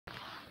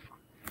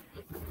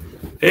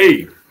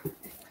Hey.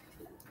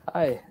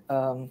 Hi,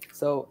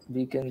 so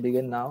we can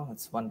begin now.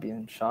 It's 1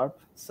 p.m. sharp.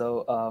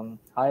 So,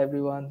 hi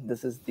everyone.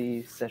 This is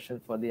the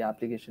session for the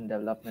application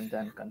development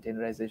and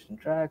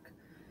containerization track.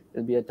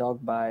 It'll be a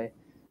talk by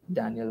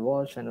Daniel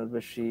Walsh and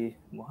Urvashi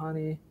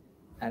Muhani,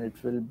 and it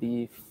will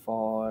be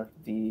for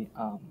the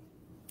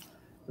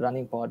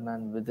running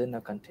Podman within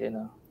a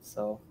container.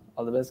 So,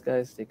 all the best,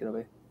 guys. Take it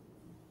away.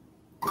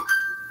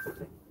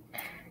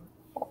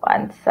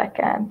 1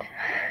 second.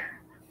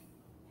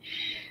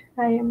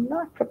 I am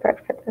not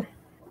prepared for this.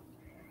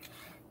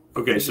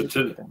 Okay,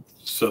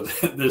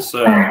 this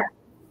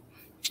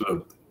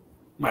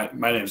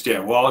my name is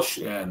Dan Walsh,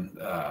 and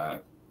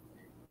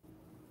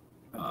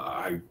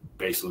I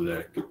basically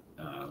the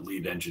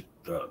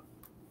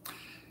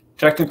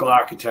technical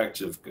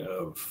architect of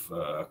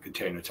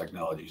container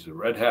technologies at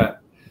Red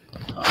Hat.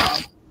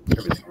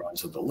 Everything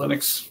runs on the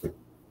Linux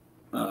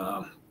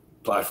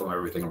platform.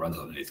 Everything runs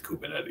underneath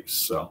Kubernetes.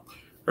 So,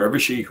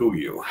 Urvashi, who are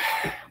you?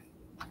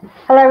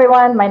 Hello,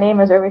 everyone. My name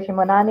is Urvashi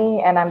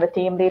Monani, and I'm the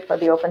team lead for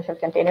the OpenShift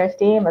Containers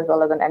team, as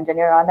well as an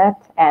engineer on it,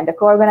 and a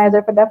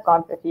co-organizer for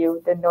DevConf, if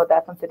you didn't know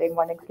that from today's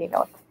morning's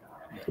keynote.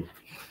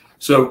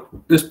 So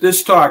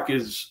this talk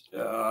is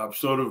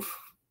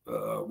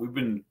we've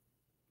been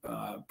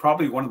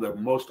probably one of the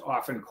most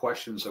often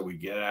questions that we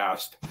get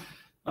asked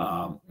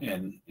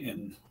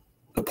in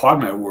the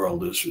Podman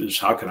world is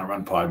how can I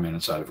run Podman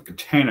inside of a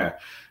container?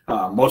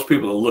 Most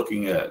people are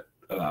looking at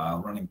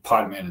running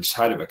Podman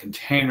inside of a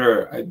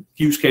container.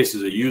 Use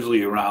cases are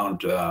usually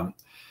around the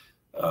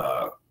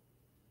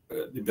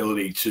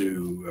ability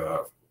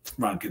to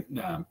run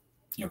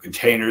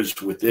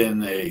containers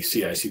within a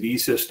CI/CD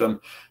system.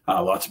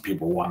 Lots of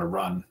people want to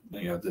run,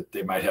 that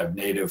they might have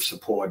native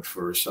support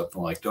for something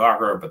like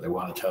Docker, but they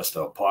want to test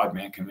out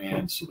Podman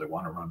commands, so they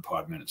want to run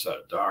Podman inside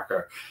of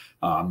Docker.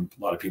 A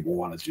lot of people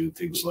want to do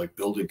things like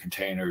building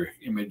container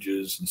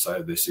images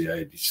inside of the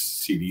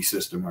CI/CD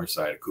system or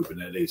inside of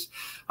Kubernetes.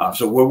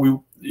 So what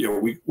we're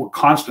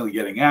constantly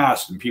getting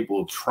asked, and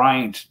people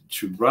trying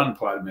to run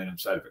Podman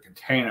inside of a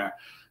container,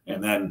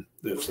 and then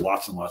there's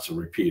lots and lots of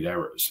repeat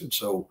errors. And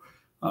so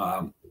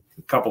a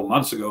couple of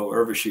months ago,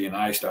 Urvashi and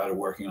I started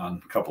working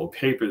on a couple of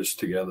papers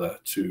together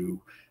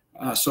to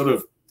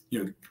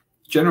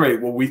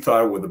generate what we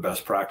thought were the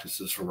best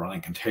practices for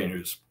running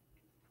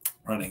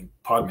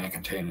Podman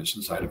containers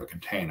inside of a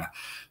container.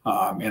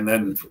 And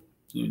then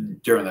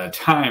during that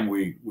time,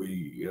 we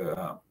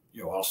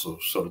also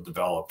sort of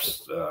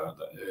developed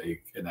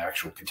an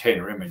actual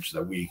container image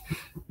that we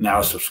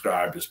now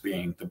subscribe as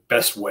being the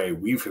best way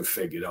we've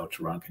figured out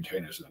to run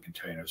containers in the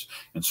containers,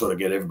 and sort of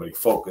get everybody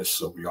focused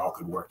so we all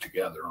could work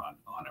together on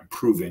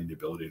improving the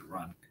ability to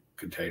run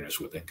containers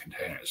within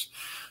containers.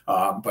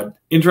 But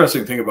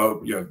interesting thing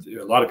about,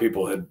 a lot of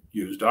people had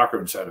used Docker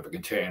inside of a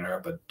container,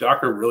 but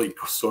Docker really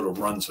sort of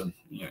runs in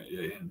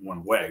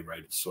one way,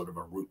 right? It's sort of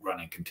a root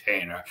running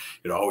container.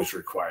 It always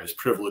requires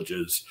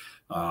privileges,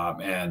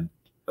 and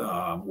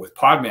with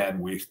Podman,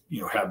 we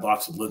had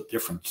lots of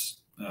different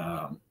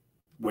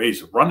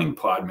ways of running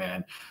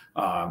Podman,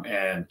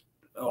 and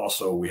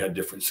also we had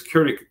different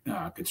security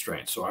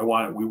constraints. So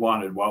we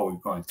wanted while we were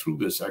going through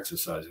this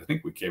exercise, I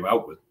think we came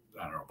out with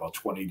about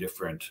 20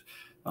 different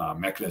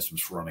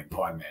mechanisms for running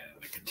Podman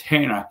in a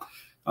container.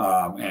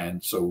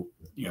 And so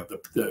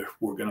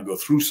we're going to go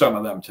through some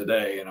of them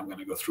today, and I'm going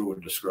to go through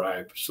and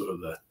describe sort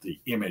of the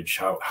image,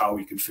 how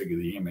we configure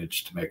the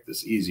image to make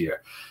this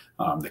easier.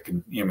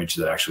 The image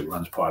that actually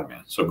runs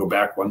Podman. So go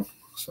back one.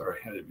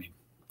 Sorry, I didn't mean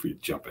for you to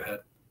jump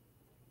ahead.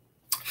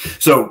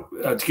 So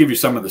to give you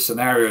some of the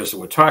scenarios that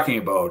we're talking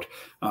about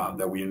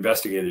that we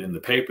investigated in the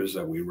papers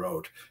that we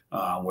wrote,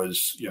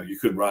 was you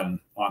could run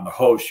on the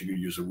host, you could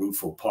use a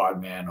rootful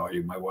Podman, or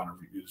you might want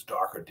to use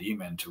Docker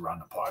daemon to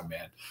run a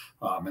Podman,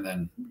 and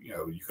then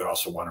you could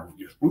also want to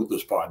use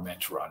rootless Podman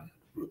to run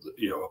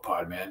a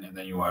Podman, and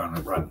then you want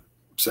to run,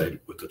 say,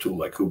 with a tool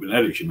like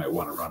Kubernetes, you might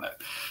want to run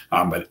it.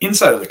 But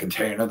inside of the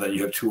container, then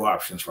you have two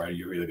options, right?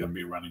 You're either going to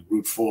be running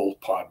rootful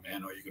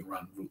Podman, or you can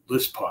run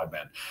rootless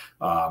Podman.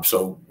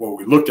 So what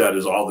we looked at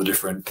is all the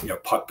different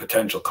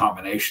potential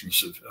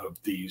combinations of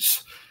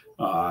these,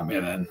 and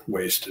then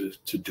ways to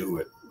do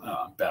it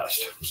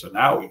best. So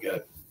now we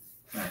get,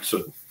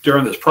 so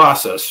during this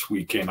process,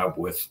 we came up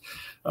with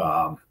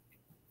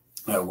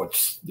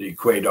what's the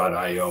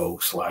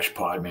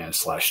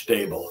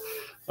quay.io/podman/stable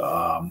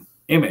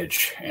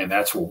image, and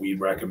that's what we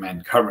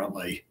recommend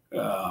currently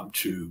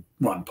to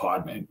run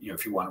Podman.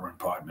 If you want to run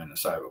Podman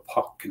inside of a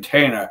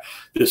container,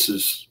 this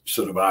is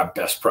sort of our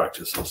best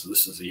practices.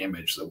 This is the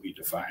image that we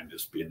defined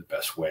as being the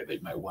best way that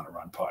you might want to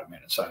run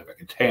Podman inside of a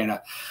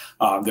container.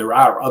 There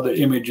are other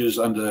images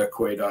under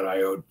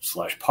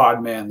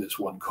quay.io/podman. There's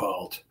one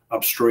called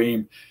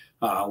Upstream,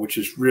 which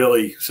is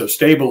really, so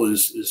stable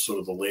is sort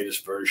of the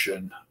latest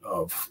version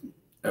of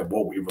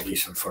what we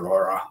release in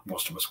Fedora.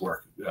 Most of us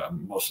work,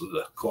 most of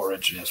the core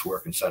engineers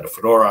work inside of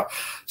Fedora.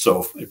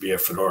 So it'd be a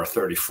Fedora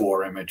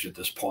 34 image at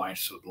this point.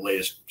 So the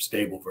latest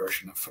stable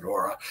version of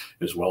Fedora,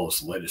 as well as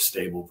the latest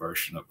stable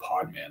version of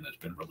Podman that's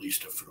been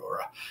released to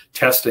Fedora.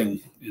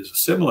 Testing is a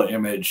similar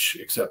image,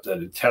 except that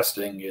in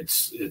testing,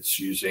 it's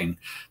using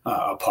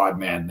a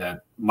Podman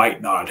that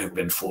might not have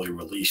been fully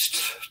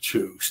released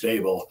to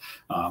stable,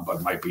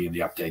 but might be in the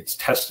updates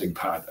testing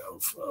part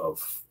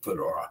of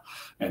Fedora.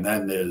 And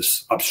then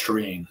there's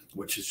upstream,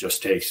 which is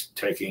just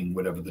taking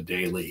whatever the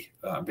daily,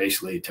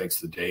 basically it takes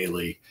the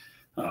daily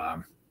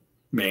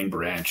main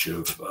branch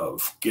of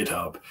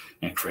GitHub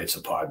and creates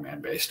a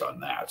Podman based on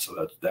that.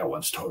 So that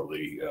one's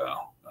totally,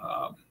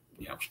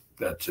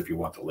 that's if you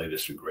want the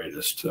latest and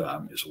greatest,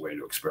 is a way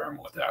to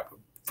experiment with that. But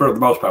for the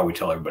most part, we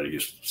tell everybody to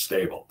use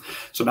stable.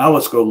 So now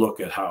let's go look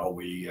at how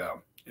we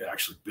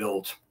actually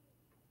build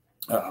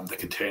the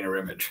container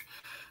image.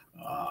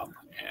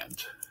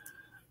 And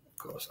of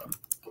course,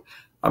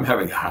 I'm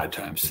having a hard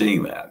time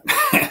seeing that.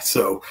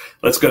 So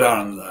let's go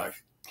down and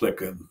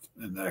click in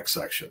the next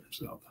section.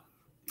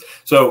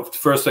 So the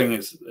first thing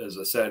is, as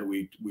I said,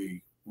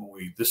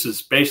 this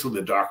is basically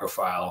the Docker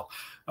file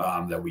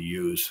that we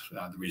use.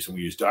 The reason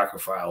we use Docker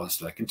file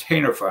instead of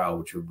container file,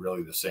 which are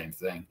really the same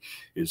thing,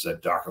 is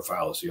that Docker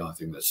file is the only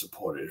thing that's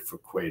supported for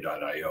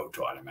Quay.io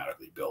to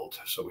automatically build.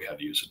 So we had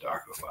to use a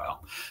Docker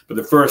file. But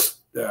the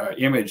first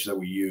image that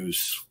we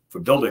use for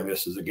building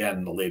this is,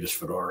 again, the latest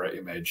Fedora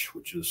image,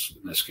 which is,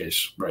 in this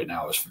case, right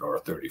now is Fedora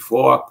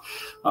 34.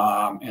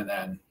 And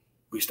then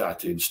we start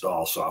to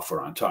install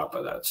software on top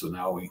of that. So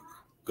now we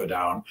go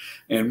down.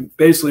 And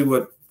basically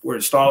what we're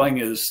installing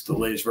is the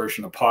latest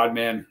version of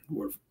Podman.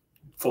 We're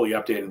fully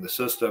updating the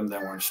system.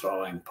 Then we're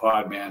installing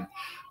Podman.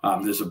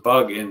 There's a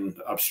bug in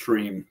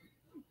upstream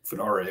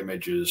Fedora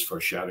images for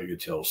shadow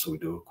utils, so we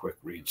do a quick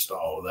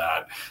reinstall of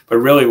that. But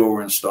really what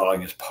we're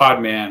installing is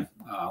Podman.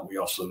 We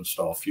also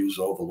install Fuse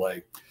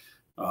Overlay.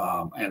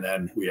 And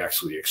then we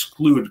actually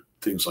exclude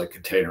things like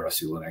container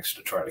SE/Linux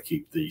to try to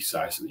keep the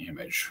size of the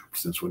image.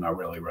 Since we're not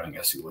really running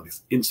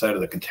SE/Linux inside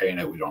of the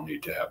container, we don't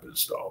need to have it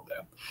installed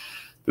there.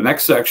 The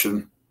next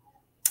section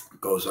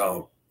goes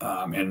out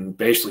and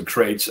basically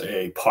creates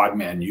a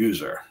Podman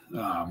user.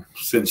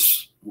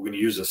 Since we're going to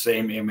use the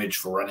same image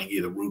for running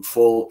either root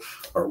full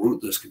or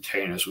rootless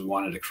containers, we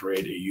wanted to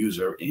create a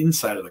user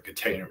inside of the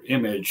container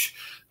image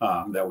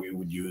that we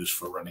would use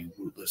for running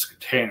rootless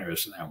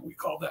containers. And then we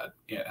call that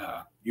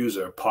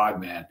user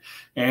Podman.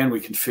 And we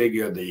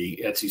configure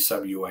the etc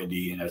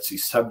sub-UID and etc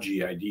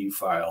sub-GID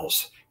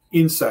files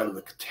inside of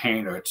the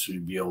container to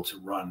be able to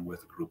run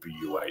with a group of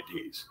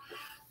UIDs.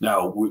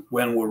 Now,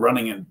 when we're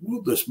running in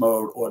rootless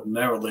mode,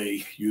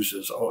 ordinarily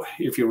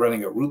if you're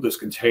running a rootless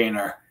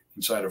container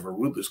inside of a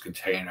rootless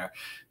container,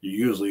 you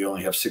usually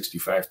only have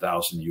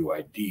 65,000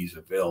 UIDs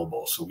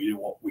available. So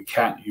we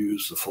can't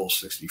use the full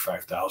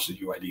 65,000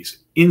 UIDs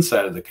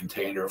inside of the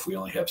container if we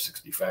only have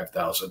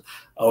 65,000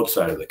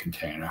 outside of the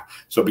container.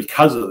 So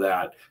because of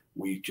that,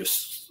 we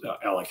just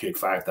allocate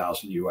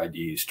 5,000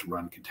 UIDs to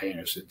run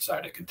containers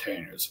inside of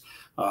containers.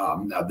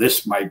 Now,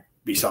 this might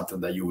be something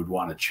that you would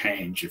want to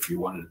change if you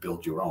wanted to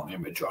build your own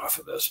image off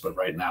of this. But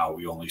right now,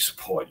 we only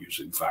support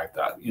using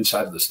 5,000.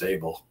 Inside of the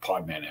stable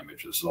Podman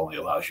images, it only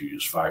allows you to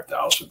use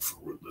 5,000 for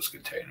rootless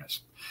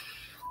containers.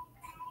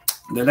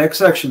 The next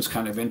section is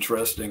kind of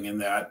interesting in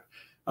that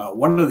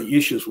one of the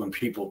issues when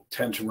people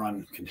tend to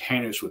run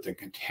containers within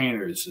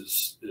containers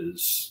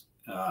is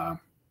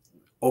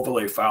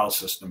overlay file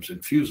systems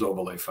and Fuse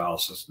overlay file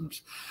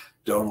systems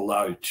don't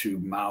allow you to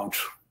mount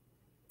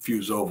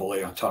Fuse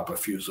overlay on top of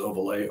Fuse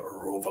overlay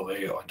or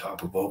overlay on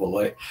top of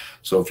overlay.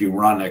 So if you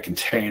run a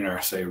container,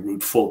 say a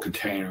root full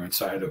container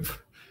inside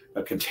of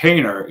a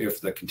container,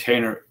 if the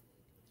container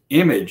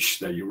image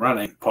that you're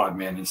running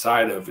Podman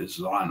inside of is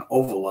on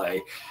overlay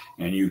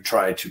and you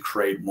try to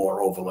create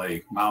more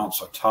overlay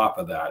mounts on top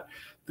of that,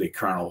 the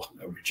kernel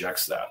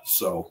rejects that.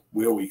 So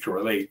where we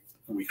create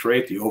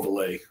the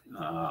overlay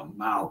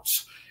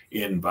mounts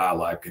in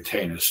live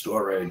container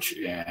storage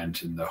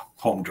and in the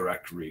home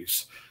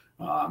directories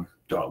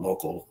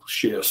 .local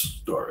share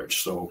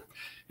storage. So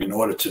in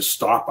order to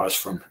stop us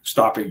from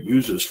stopping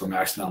users from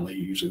accidentally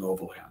using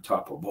overlay on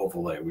top of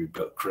overlay, we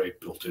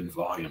create built-in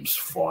volumes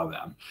for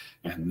them.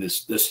 And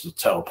this will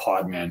tell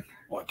Podman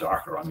or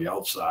Docker on the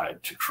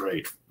outside to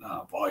create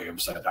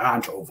volumes that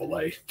aren't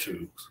overlay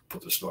to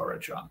put the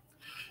storage on.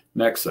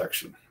 Next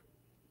section.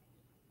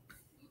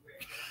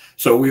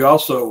 So we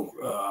also,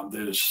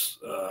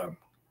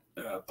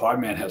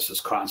 Podman has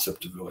this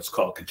concept of what's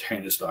called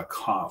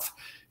containers.conf.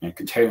 And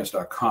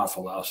containers.conf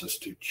allows us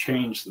to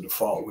change the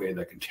default way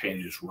that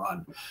containers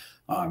run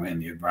in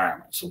the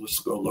environment. So let's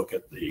go look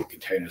at the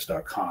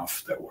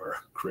containers.conf that we're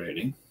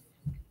creating.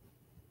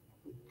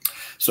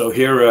 So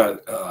here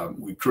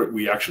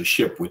we actually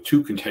ship with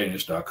two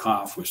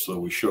containers.conf, so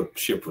we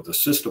ship with the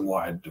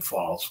system-wide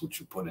defaults, which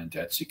we put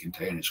into etc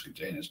containers,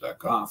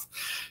 containers.conf,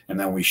 and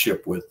then we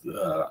ship with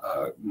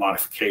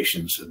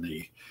modifications in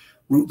the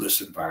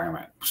rootless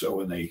environment.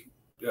 So in the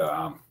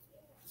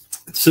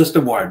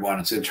system-wide one,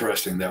 it's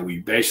interesting that we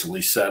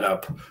basically set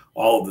up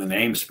all of the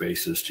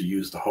namespaces to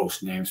use the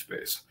host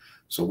namespace.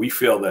 So we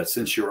feel that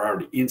since you're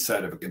already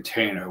inside of a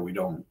container, we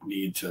don't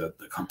need the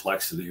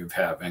complexity of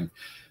having,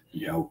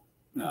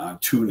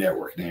 two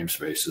network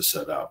namespaces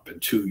set up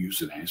and two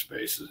user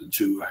namespaces and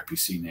two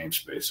IPC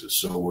namespaces.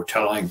 So we're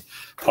telling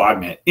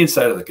Podman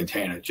inside of the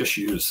container, just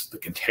use the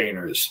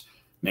containers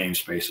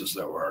namespaces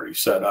that were already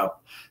set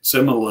up.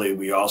 Similarly,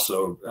 we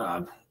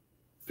also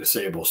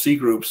disable C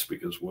groups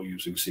because we're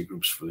using C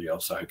groups for the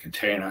outside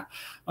container.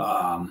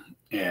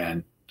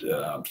 There's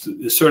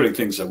certain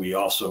things that we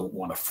also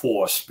want to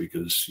force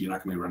because you're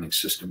not going to be running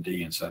systemd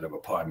inside of a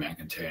Podman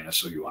container.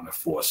 So you want to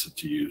force it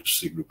to use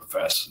C group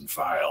FS and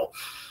file.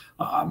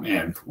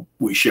 And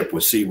we ship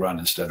with C run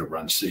instead of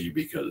run C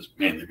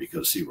mainly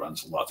because C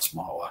run's a lot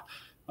smaller.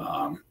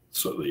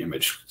 So the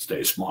image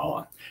stays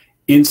smaller.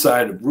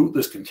 Inside of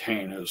rootless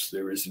containers,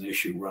 there is an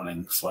issue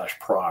running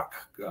 /proc,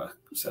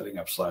 setting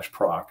up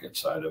 /proc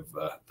inside of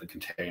the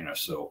container.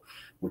 So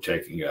we're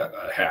taking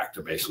a hack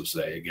to basically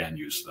say, again,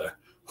 use the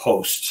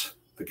hosts,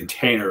 the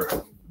container,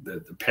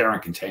 the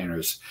parent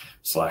containers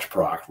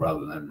 /proc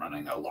rather than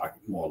running a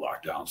more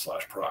lockdown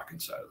 /proc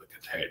inside of the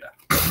container.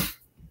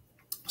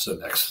 So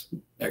next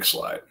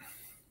slide.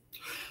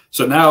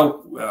 So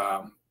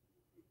now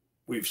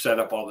we've set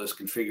up all this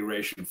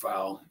configuration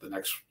file. The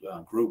next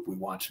group, we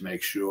want to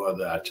make sure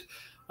that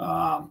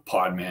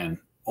Podman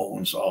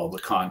owns all of the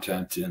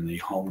content in the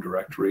home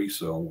directory.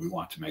 So we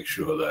want to make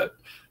sure that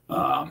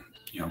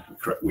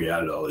we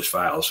added all these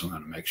files. We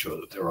want to make sure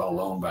that they're all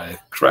owned by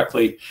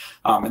correctly.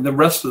 And the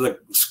rest of the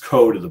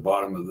code at the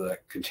bottom of the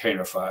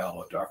container file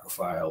or Docker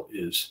file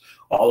is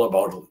all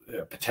about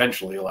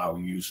potentially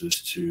allowing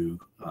users to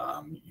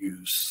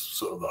use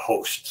sort of the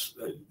hosts.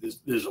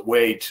 There's a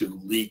way to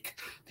leak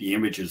the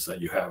images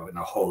that you have in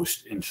a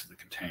host into the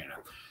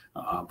container.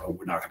 But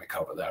we're not going to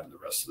cover that in the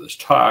rest of this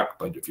talk.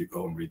 But if you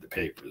go and read the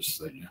papers,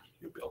 then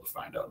you'll be able to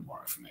find out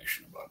more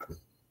information about it.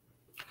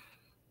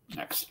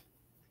 Next.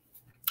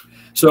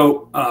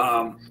 So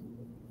I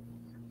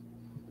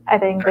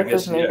think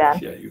this is me, Dan.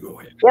 Yeah, you go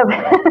ahead. Yep.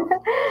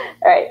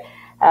 All right.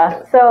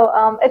 So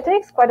it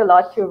takes quite a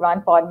lot to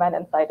run Podman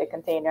inside a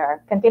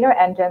container. Container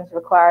engines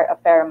require a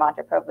fair amount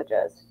of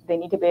privileges. They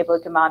need to be able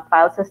to mount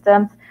file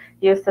systems,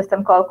 use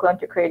system call clone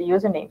to create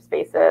user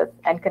namespaces,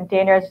 and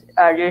containers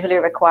usually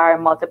require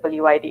multiple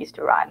UIDs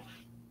to run.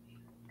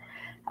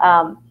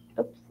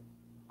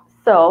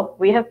 So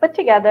we have put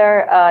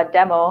together a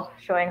demo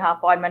showing how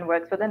Podman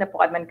works within a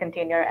Podman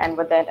container and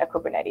within a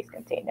Kubernetes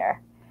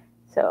container.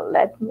 So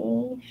let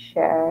me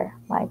share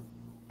my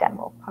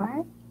demo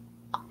part.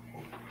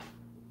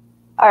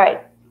 All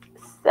right,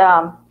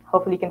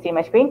 hopefully you can see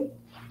my screen.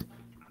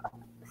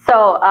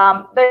 So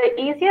the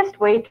easiest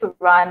way to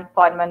run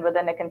Podman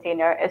within a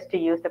container is to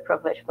use the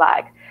privilege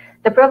flag.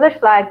 The privilege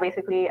flag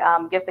basically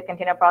gives the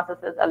container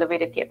processes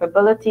elevated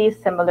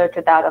capabilities similar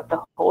to that of the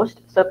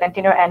host, so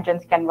container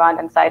engines can run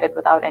inside it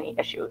without any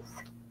issues.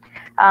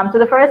 So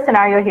the first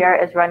scenario here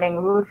is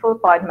running rootful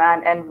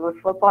Podman and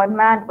rootful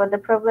Podman with the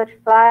privilege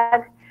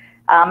flag.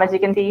 As you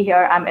can see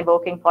here, I'm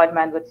invoking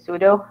Podman with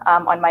sudo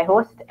on my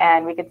host,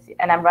 and we can see,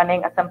 and I'm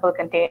running a simple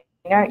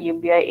container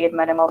UBI 8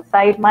 minimal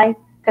side my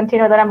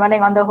container that I'm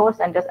running on the host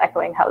and just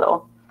echoing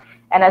hello.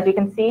 And as you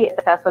can see, it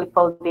successfully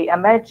pulled the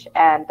image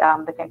and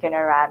the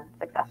container ran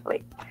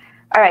successfully.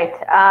 All right,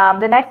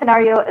 the next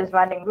scenario is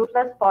running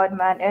rootless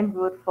Podman and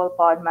rootful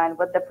Podman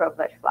with the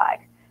privilege flag.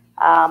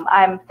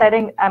 I'm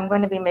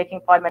going to be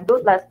making Podman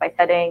rootless by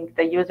setting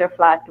the user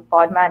flag to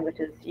Podman,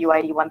 which is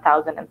UID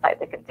 1000 inside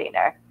the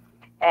container.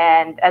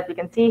 And as you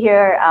can see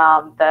here,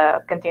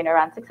 the container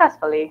ran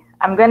successfully.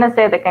 I'm going to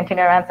say the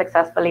container ran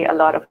successfully a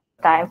lot of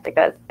times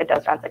because it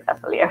does run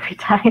successfully every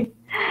time.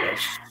 Yes.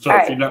 So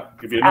right. if you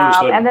notice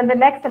that, and then the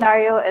next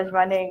scenario is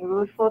running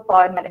rootful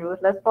Podman and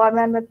rootless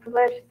Podman with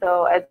privilege.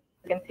 So as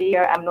you can see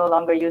here, I'm no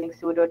longer using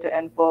sudo to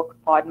invoke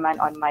Podman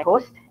on my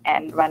host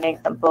and running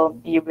simple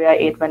UBI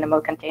 8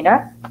 minimal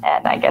container,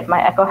 and I get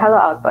my echo hello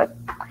output.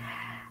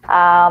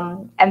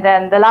 And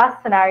then the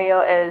last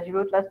scenario is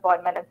rootless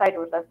Podman inside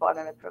rootless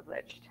Podman with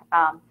privileged.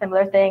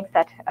 Similar thing,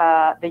 set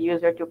the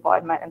user to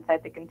Podman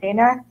inside the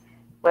container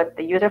with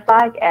the user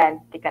flag, and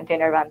the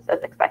container runs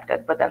as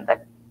expected within the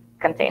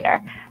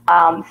container.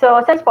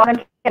 So since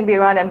Podman can be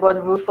run in both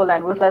rootful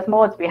and rootless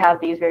modes, we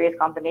have these various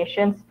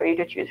combinations for you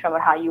to choose from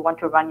how you want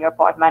to run your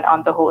Podman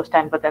on the host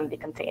and within the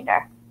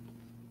container.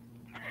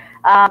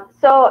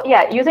 So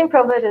yeah, using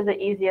privilege is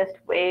the easiest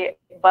way,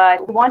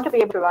 but we want to be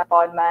able to run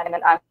Podman in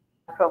an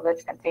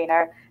unprivileged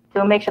container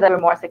to make sure that we're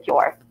more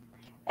secure.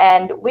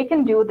 And we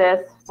can do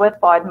this with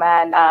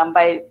Podman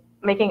by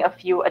making a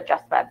few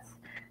adjustments.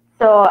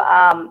 So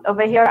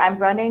over here, I'm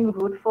running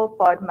rootful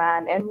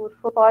Podman and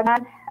rootful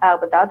Podman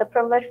without the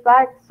privilege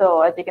flag.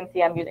 So as you can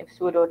see, I'm using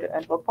sudo to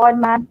invoke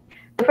Podman.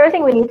 The first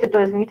thing we need to do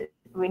is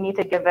we need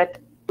to give it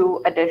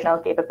 2 additional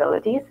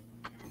capabilities.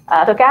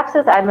 So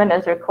capsys admin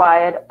is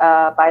required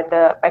by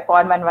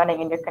Podman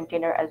running in your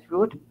container as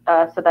root,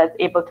 so that it's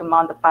able to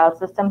mount the file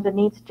systems it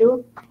needs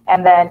to.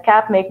 And then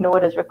cap make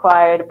node is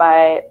required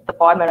by the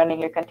Podman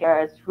running your container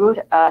as root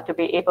to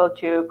be able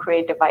to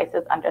create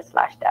devices under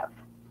 /dev.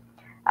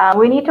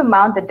 We need to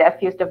mount the dev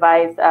fuse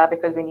device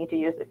because we need to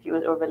use the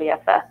fuse overlay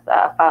FS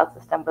file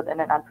system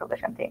within an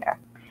unprivileged container.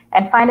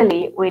 And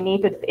finally, we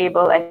need to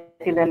disable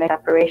SE/Linux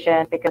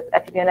separation because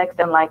SE/Linux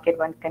don't like it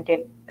when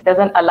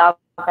doesn't allow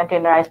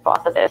containerized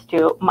processes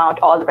to mount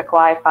all the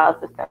required file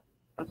systems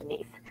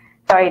beneath.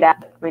 Sorry,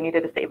 that we need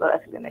to disable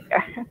SE/Linux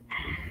here.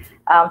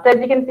 So as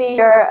you can see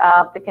here,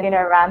 the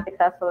container ran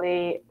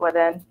successfully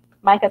within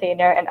my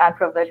container in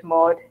unprivileged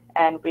mode,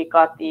 and we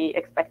got the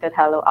expected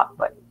hello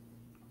output.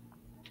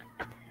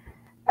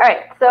 All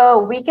right, so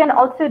we can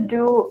also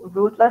do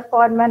rootless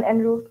Podman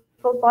and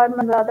rootful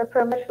Podman without the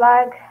privilege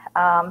flag.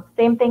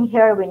 Same thing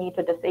here, we need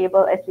to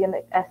disable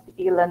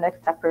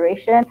SE/Linux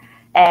separation,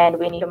 and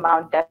we need to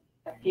mount the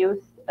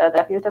fuse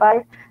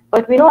device.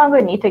 But we no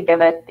longer need to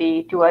give it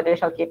the 2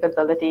 additional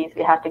capabilities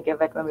we had to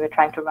give it when we were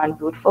trying to run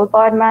rootful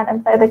Podman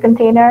inside the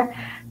container.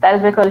 That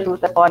is because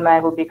rootless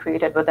Podman will be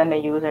created within the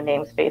user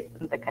namespace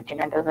in the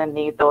container and doesn't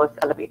need those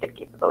elevated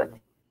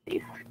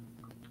capabilities.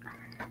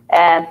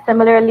 And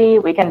similarly,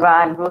 we can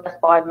run rootless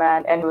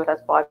Podman and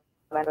rootless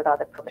Podman without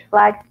the privilege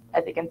flag.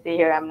 As you can see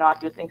here, I'm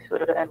not using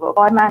sudo to invoke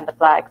Podman. The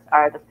flags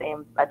are the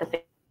same,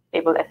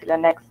 disable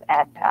SE/Linux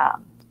and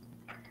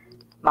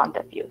mount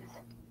the fuse.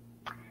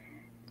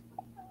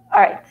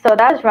 All right, so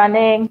that's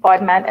running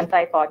Podman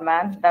inside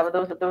Podman.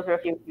 Those are a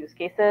few use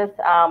cases.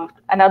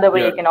 Another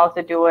way you can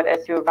also do it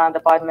is to run the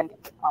Podman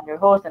on your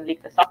host and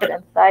leak the socket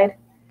inside,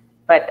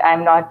 but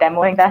I'm not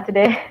demoing that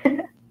today.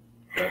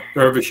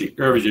 Urvashi,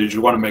 did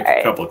you want to make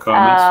a couple of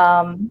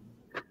comments?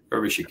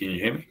 Urvashi, can you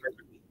hear me?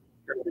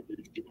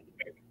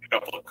 A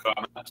couple of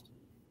comments.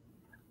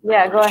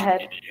 Yeah, go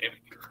ahead.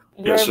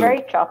 You're so,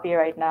 very choppy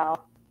right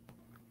now.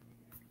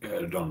 Yeah,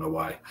 I don't know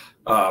why.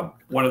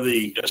 One of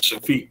the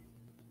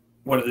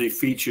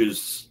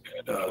features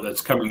that's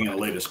coming in the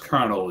latest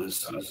kernel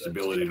is the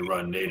ability to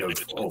run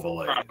native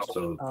overlay.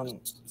 So,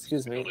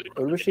 excuse me,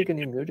 Urvashi, can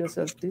you mute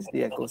yourself, please?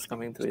 The echo is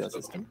coming through your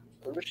system.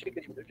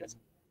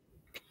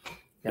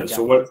 Yeah,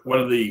 so one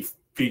of the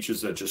features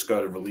that just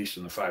got released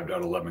in the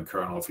 5.11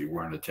 kernel, if you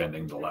weren't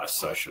attending the last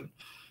session,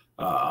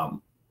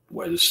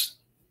 was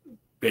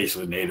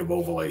basically native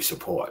overlay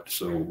support.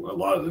 So a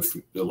lot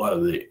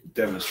of the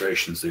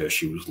demonstrations there,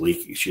 she was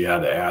leaking. She had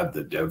to add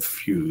the dev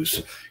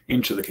fuse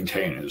into the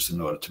containers in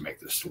order to make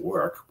this to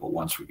work. But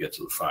once we get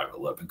to the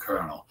 5.11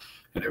 kernel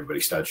and everybody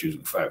starts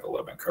using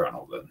 5.11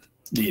 kernel, then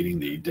needing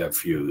the dev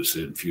fuse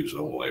and fuse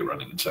overlay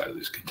running inside of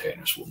these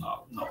containers will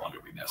no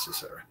longer be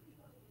necessary.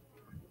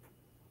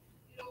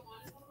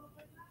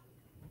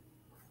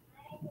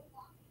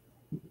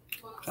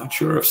 Not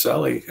sure if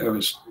Sally,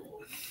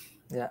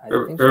 yeah,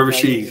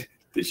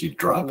 did she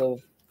drop?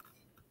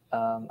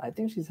 I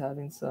think she's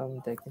having some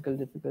technical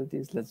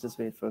difficulties. Let's just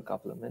wait for a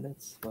couple of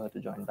minutes for her to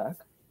join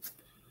back.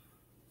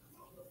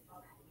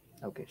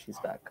 Okay, she's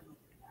back.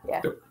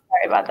 Yeah,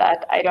 sorry about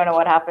that. I don't know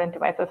what happened to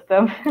my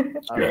system.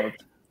 Yeah.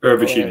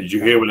 Urvashi, did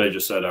you hear what I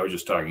just said? I was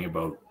just talking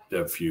about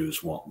dev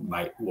fuse will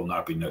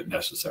not be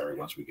necessary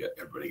once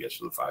everybody gets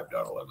to the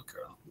 5.11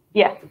 kernel.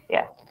 Yeah.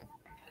 All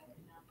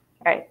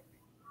right.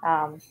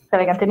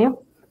 Shall I continue?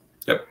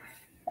 Yep.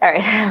 All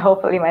right.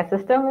 Hopefully my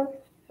system is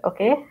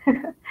okay.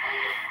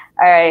 All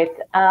right.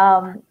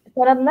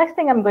 So the next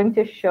thing I'm going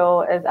to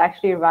show is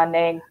actually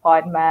running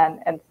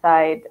Podman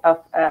inside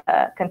of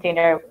a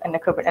container in a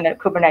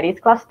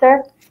Kubernetes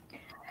cluster.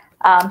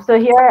 So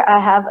here I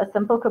have a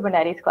simple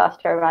Kubernetes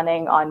cluster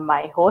running on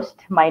my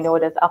host. My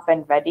node is up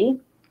and ready.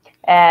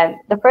 And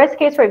the first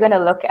case we're going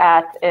to look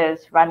at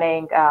is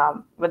running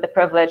with the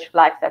privilege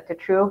flag set to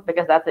true,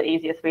 because that's the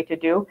easiest way to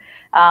do.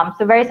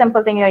 So very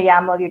simple thing in your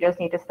YAML, you just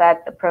need to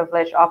set the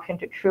privilege option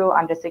to true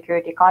under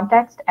security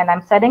context. And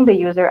I'm setting the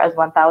user as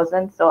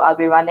 1000. So I'll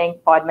be running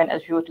Podman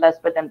as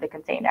rootless within the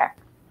container.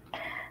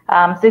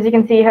 So as you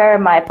can see here,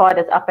 my pod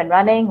is up and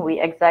running. We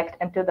exec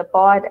into the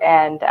pod,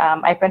 and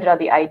I printed out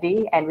the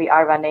ID, and we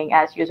are running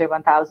as user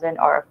 1000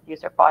 or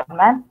user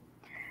Podman.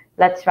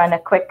 Let's run a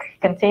quick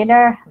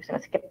container. I'm just going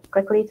to skip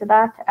quickly to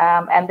that.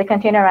 And the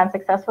container ran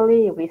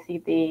successfully. We see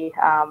the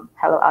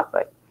hello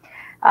output.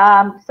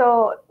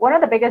 So one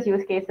of the biggest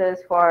use cases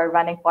for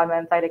running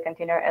Podman inside a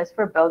container is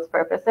for builds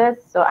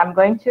purposes. So I'm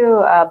going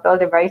to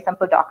build a very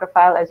simple Docker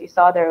file. As you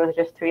saw, there was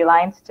just 3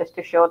 lines just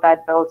to show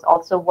that builds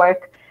also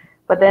work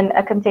within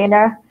a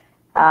container.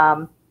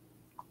 And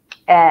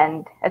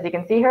as you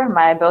can see here,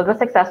 my build was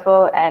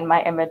successful and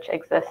my image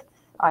exists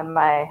on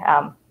my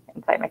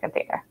inside my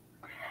container.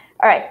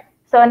 All right.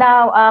 So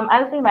now,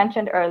 as we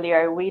mentioned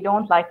earlier, we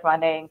don't like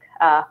running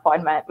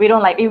Podman. We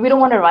don't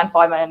want to run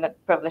Podman in a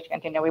privileged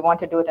container. We want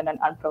to do it in an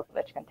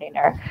unprivileged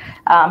container.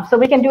 So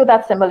we can do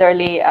that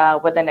similarly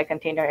within a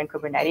container in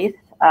Kubernetes.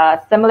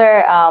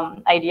 Similar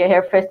idea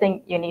here. First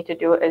thing you need to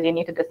do is you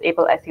need to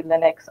disable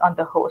SE/Linux on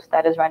the host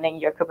that is running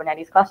your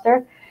Kubernetes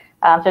cluster.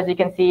 So as you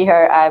can see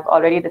here, I've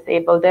already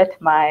disabled it.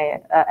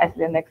 My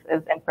SLinux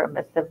is in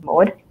permissive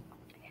mode.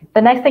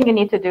 The next thing you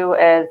need to do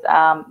is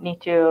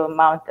need to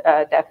mount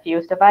a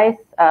DevFuse device.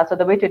 So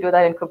the way to do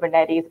that in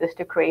Kubernetes is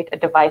to create a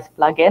device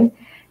plugin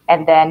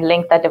and then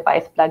link that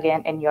device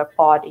plugin in your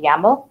pod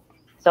YAML.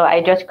 So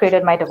I just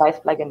created my device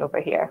plugin over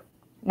here.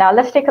 Now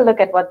let's take a look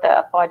at what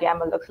the pod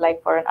YAML looks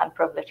like for an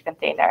unprivileged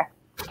container.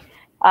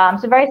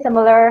 So very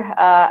similar.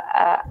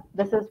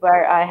 This is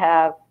where I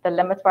have the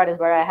limits part is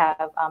where I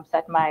have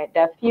set my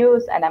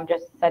DevFuse, and I'm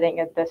just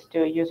setting this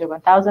to user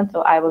 1000.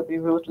 So I will be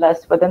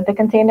rootless within the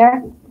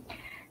container.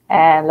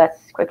 And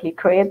let's quickly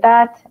create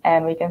that.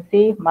 And we can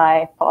see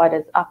my pod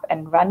is up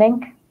and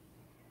running.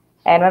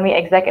 And when we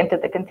exec into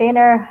the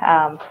container,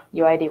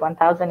 UID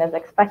 1000 is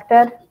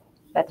expected.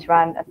 Let's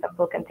run a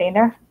simple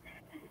container.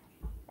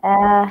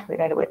 We're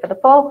going to wait for the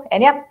poll.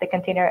 And yep, the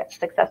container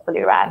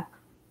successfully ran.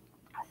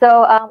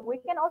 So we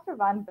can also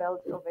run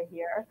builds over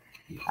here.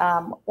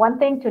 One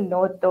thing to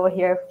note though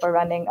here for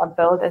running a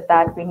build is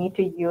that we need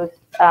to use,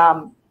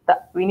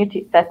 we need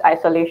to set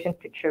isolation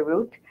to true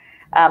root.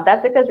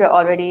 That's because we're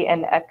already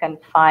in a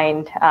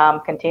confined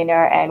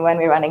container, and when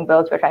we're running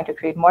builds, we're trying to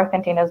create more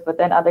containers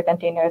within other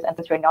containers, and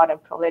since we're not in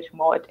privilege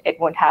mode, it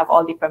won't have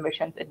all the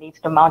permissions it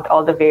needs to mount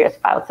all the various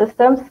file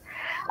systems.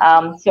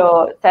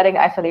 So setting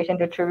isolation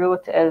to true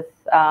root is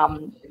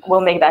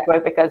will make that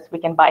work because we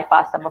can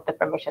bypass some of the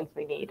permissions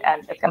we need,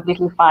 and it's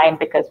completely fine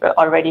because we're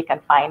already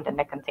confined in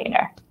the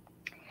container.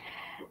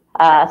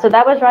 So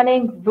that was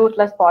running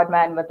rootless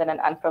Podman within an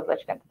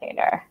unprivileged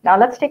container. Now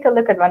let's take a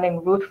look at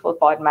running rootful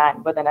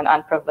Podman within an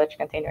unprivileged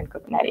container in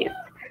Kubernetes.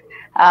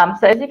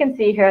 So as you can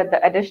see here,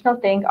 the additional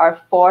thing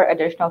are 4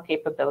 additional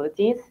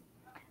capabilities.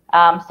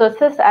 So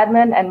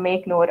sysadmin and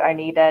make node are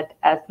needed,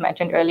 as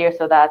mentioned earlier,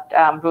 so that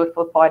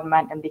rootful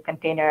Podman in the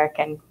container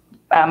can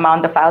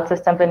mount the file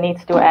systems it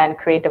needs to and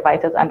create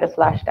devices under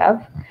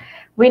 /dev.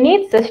 We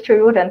need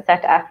systrroot and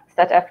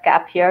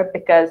setfcap here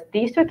because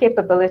these 2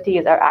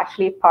 capabilities are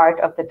actually part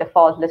of the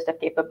default list of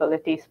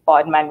capabilities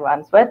Podman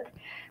runs with.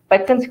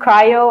 But since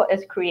Cryo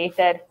is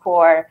created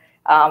for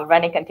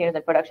running containers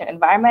in production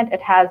environment,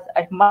 it has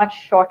a much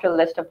shorter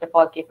list of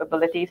default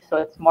capabilities, so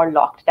it's more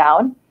locked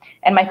down.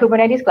 And my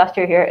Kubernetes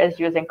cluster here is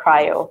using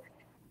Cryo.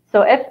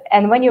 So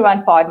when you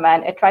run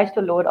Podman, it tries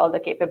to load all the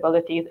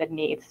capabilities it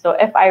needs. So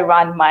if I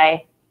run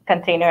my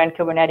container in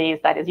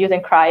Kubernetes that is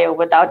using Cryo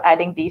without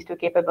adding these 2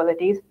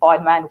 capabilities,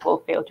 Podman will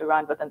fail to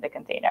run within the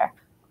container.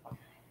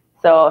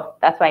 So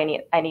that's why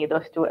I need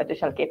those 2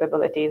 additional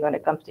capabilities when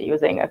it comes to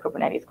using a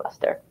Kubernetes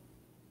cluster.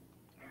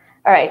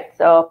 All right,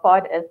 so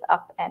pod is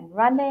up and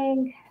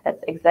running.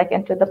 Let's exec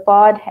into the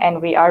pod,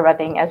 and we are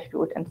running as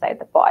root inside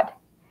the pod.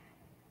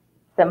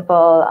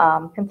 Simple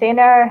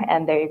container,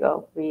 and there you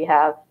go. We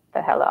have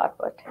the hello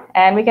output.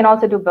 And we can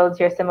also do builds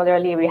here.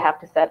 Similarly, we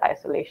have to set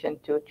isolation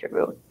to true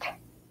root.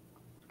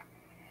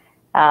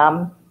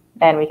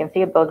 And we can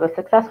see a build was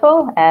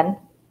successful, and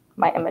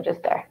my image is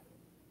there.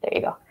 There you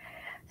go.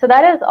 So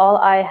that is all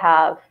I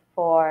have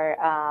for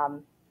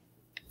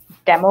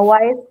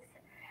demo-wise.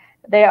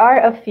 There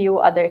are a few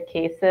other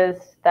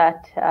cases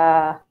that,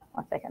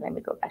 one second, let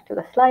me go back to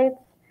the slides.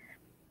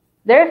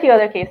 There are a few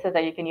other cases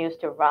that you can use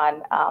to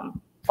run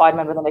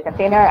Podman within the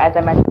container. As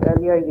I mentioned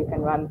earlier, you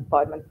can run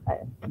Podman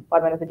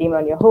as a daemon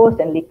on your host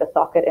and leak the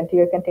socket into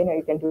your container.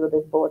 You can do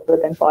this both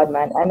within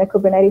Podman and a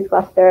Kubernetes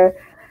cluster.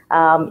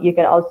 You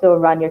can also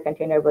run your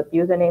container with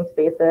user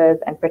namespaces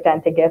and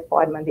pretend to give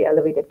Podman the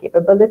elevated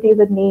capabilities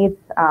it needs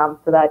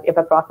so that if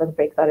a process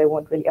breaks out, it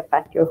won't really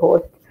affect your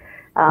host.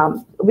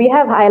 We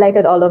have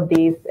highlighted all of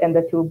these in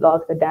the 2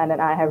 blogs that Dan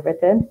and I have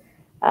written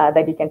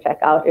that you can check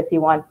out if you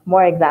want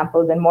more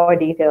examples and more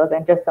details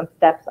and just some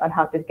steps on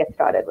how to get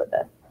started with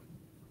this.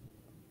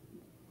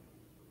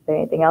 Is there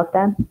anything else,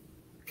 Dan?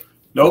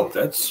 Nope,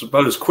 that's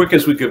about as quick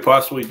as we could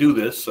possibly do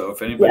this. So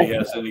if anybody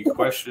has any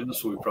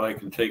questions, we probably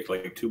can take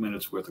like 2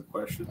 minutes worth of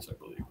questions, I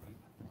believe.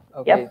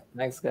 Okay,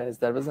 Thanks, guys.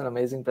 That was an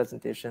amazing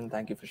presentation.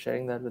 Thank you for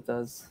sharing that with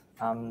us.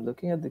 I'm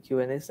looking at the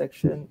Q&A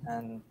section,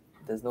 and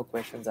there's no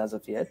questions as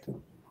of yet.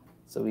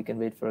 So we can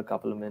wait for a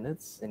couple of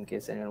minutes in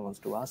case anyone wants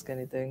to ask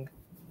anything.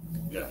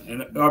 Yeah,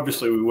 and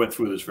obviously we went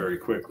through this very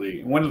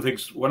quickly. One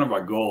of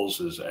our goals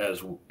is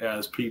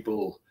as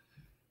people,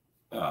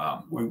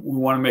 we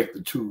want to make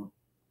the 2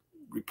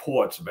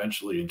 reports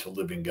eventually into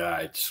living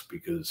guides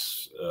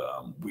because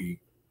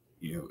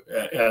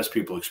as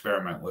people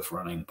experiment with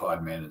running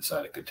Podman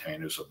inside of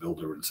containers or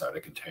Builder inside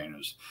of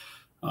containers,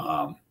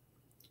 and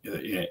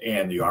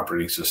the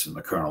operating system,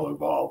 the kernel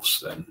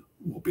evolves, then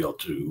we'll be able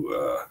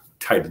to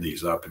tighten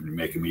these up and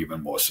make them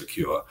even more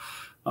secure.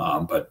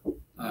 But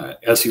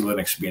SE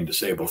Linux being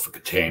disabled for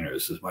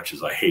containers, as much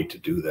as I hate to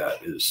do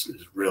that, is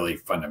really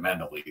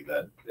fundamentally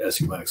that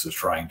SE Linux is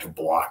trying to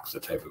block the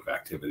type of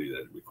activity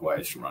that it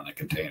requires to run a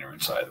container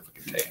inside of a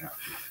container.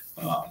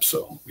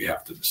 So we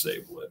have to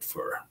disable it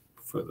for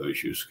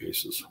those use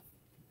cases.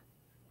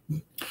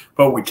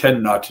 But we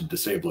tend not to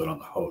disable it on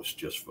the host,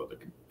 just for the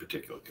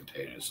particular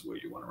containers where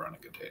you want to run a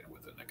container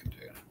within a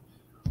container.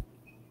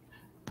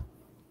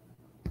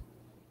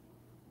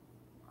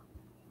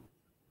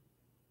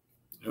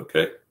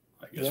 Okay,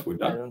 I guess we're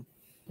done.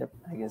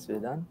 I guess we're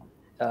done.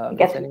 I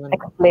guess anyone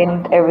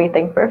explained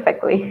everything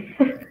perfectly.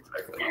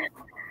 Exactly.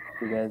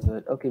 You guys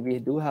would. Okay, we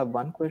do have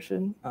one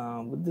question.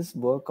 Would this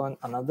work on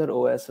another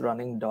OS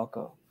running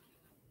Docker,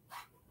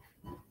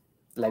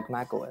 like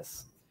Mac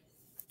OS?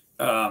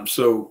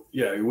 So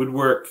yeah, it would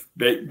work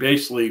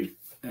basically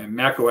in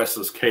Mac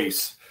OS's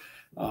case.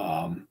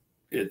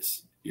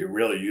 You're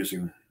really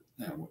using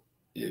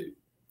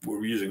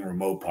we're using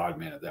remote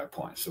Podman at that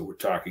point. So we're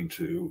talking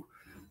to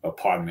a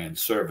Podman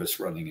service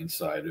running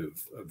inside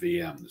of a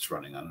VM that's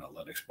running on a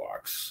Linux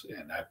box,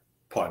 and that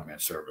Podman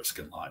service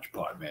can launch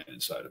Podman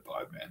inside of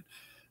Podman.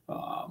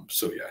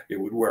 So yeah, it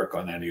would work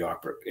on any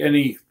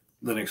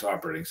Linux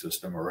operating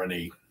system or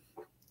any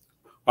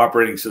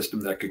operating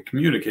system that could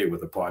communicate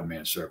with a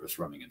Podman service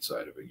running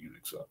inside of a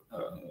Unix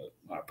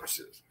operating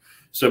system.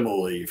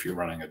 Similarly, if you're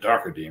running a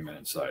Docker daemon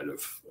inside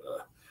of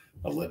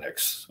a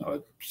Linux,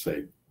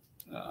 say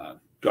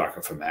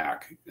Docker for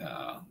Mac,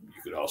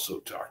 you could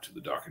also talk to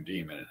the Docker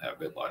daemon and have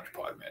it launch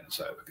Podman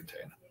inside of a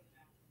container.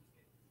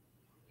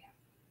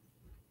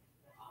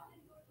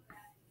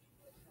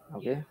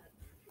 Okay,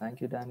 thank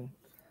you, Dan.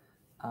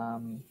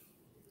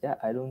 Yeah,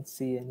 I don't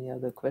see any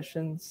other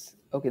questions.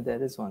 Okay,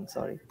 there is one,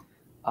 sorry.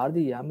 Are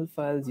the YAML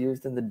files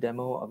used in the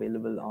demo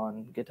available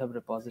on GitHub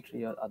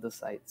repository or other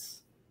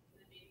sites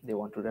they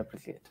want to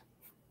replicate?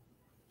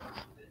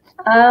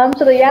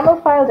 So the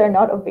YAML files are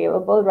not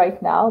available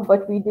right now,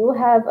 but we do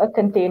have a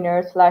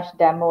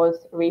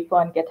container/demos repo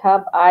on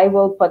GitHub. I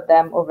will put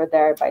them over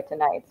there by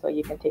tonight, so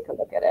you can take a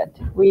look at it.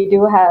 We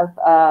do have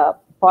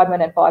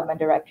Podman and Podman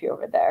directory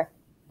over there.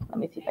 Let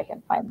me see if I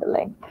can find the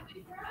link.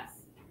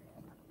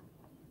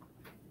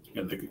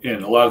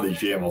 And a lot of these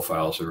YAML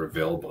files are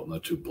available in the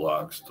two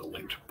blogs, the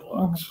linked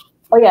blogs.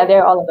 Oh yeah,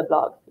 they're all in the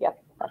blog.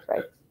 Yep, that's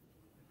right.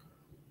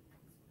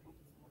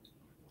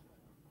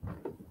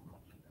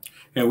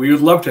 And we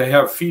would love to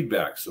have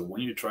feedback. So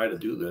when you try to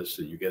do this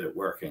and you get it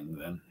working,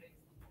 then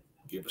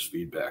give us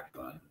feedback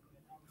on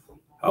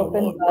how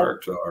well it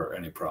worked or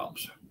any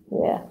problems.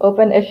 Yeah,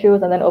 open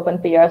issues and then open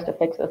PRs to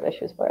fix those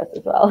issues for us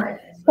as well.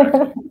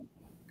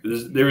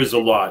 There is a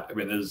lot. I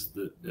mean,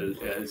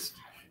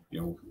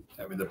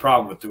 the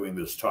problem with doing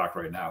this talk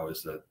right now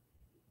is that,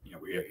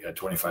 we had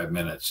 25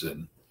 minutes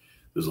and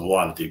there's a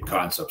lot of deep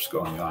concepts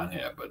going on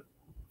here, but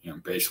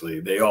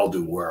basically they all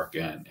do work,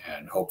 and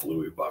hopefully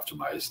we've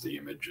optimized the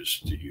images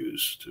to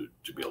use to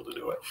be able to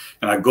do it.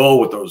 And our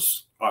goal with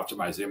those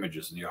optimized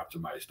images in the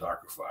optimized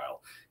Docker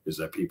file is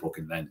that people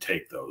can then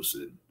take those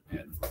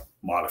and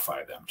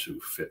modify them to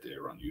fit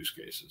their own use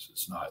cases.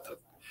 It's not that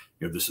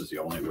this is the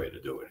only way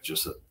to do it. It's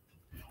just that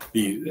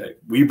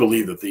we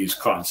believe that these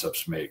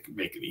concepts make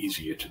it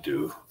easier to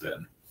do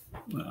then,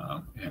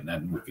 and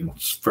then we can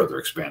further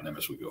expand them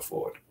as we go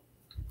forward.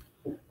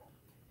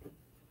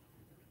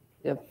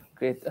 Yep,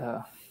 great.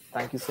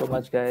 Thank you so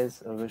much,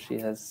 guys. Urvashi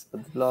has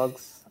put the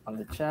blogs on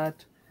the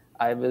chat.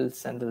 I will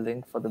send a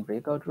link for the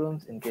breakout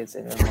rooms in case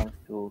anyone wants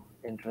to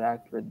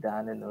interact with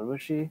Dan and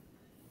Urvashi.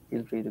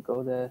 Feel free to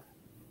go there.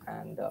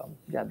 And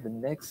yeah, the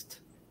next.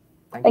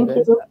 Thank you,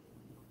 guys.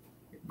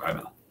 Bye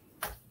now.